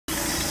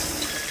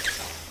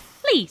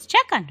Please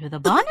check under the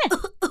bonnet.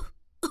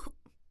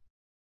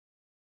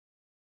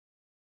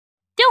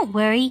 Don't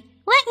worry,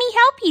 let me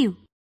help you.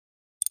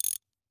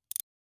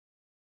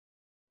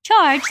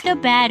 Charge the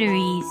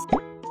batteries.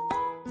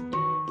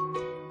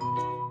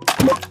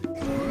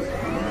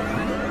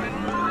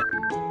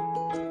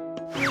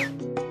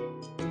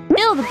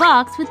 Fill the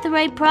box with the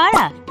right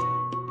product.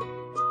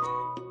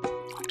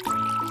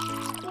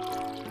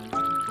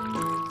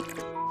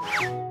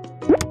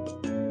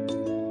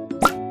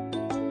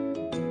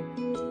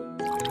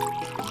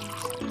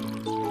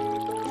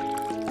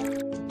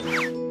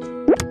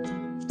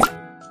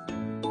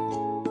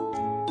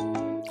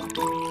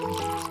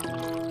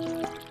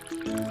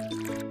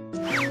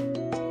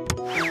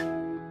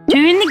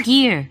 Turn the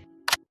gear.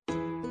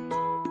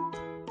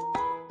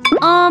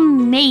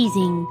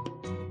 Amazing!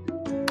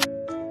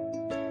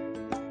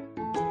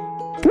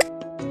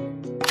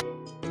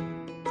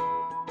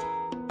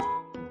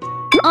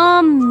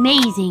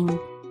 Amazing!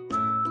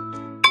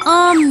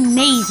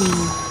 Amazing!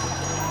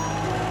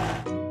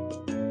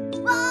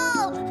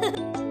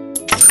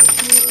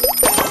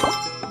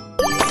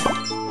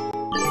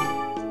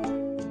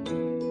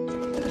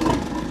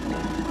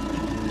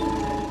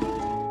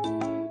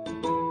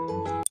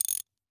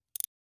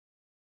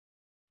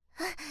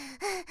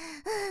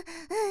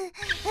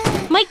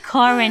 My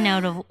car ran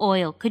out of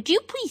oil. Could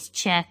you please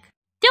check?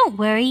 Don't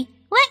worry.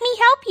 Let me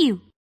help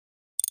you.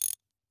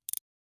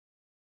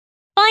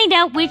 Find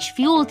out which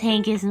fuel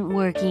tank isn't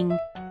working.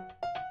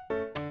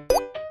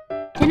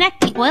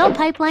 Connect the oil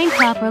pipeline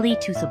properly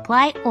to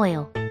supply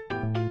oil.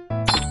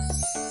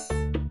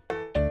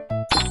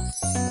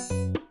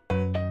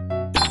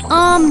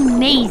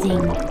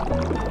 Amazing!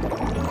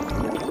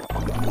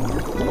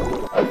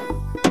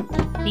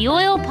 The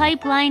oil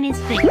pipeline is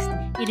fixed.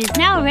 It is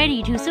now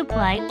ready to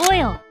supply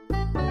oil.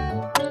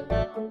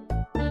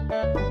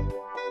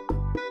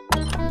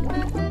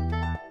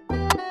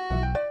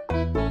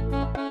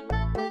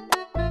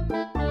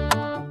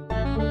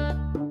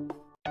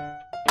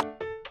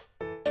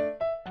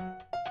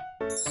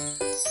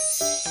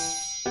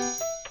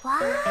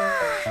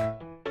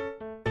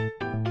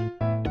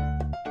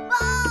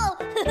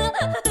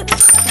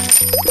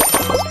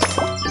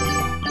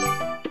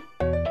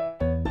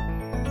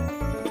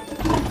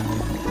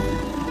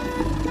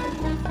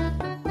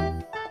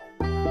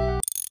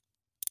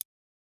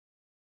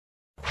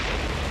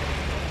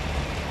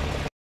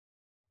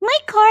 My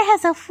car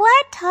has a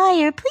flat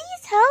tire.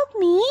 Please help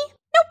me.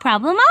 No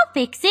problem, I'll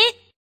fix it.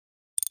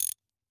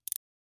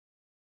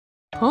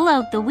 Pull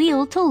out the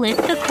wheel to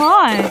lift the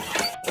car.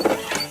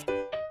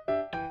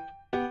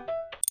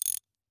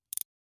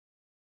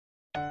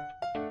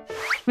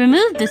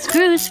 Remove the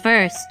screws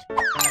first.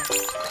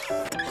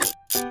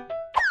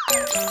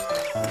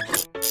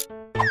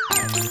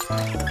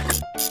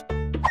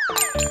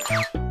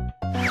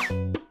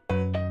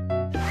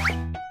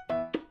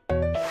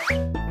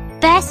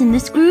 Fasten the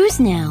screws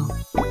now.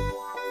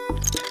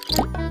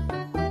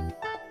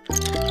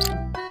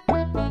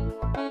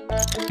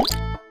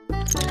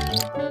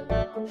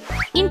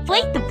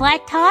 Inflate the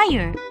flat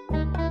tire.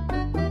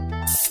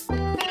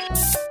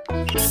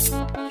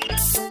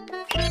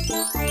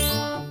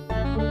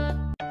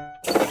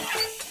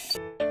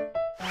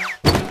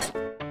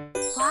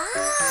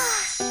 Wow!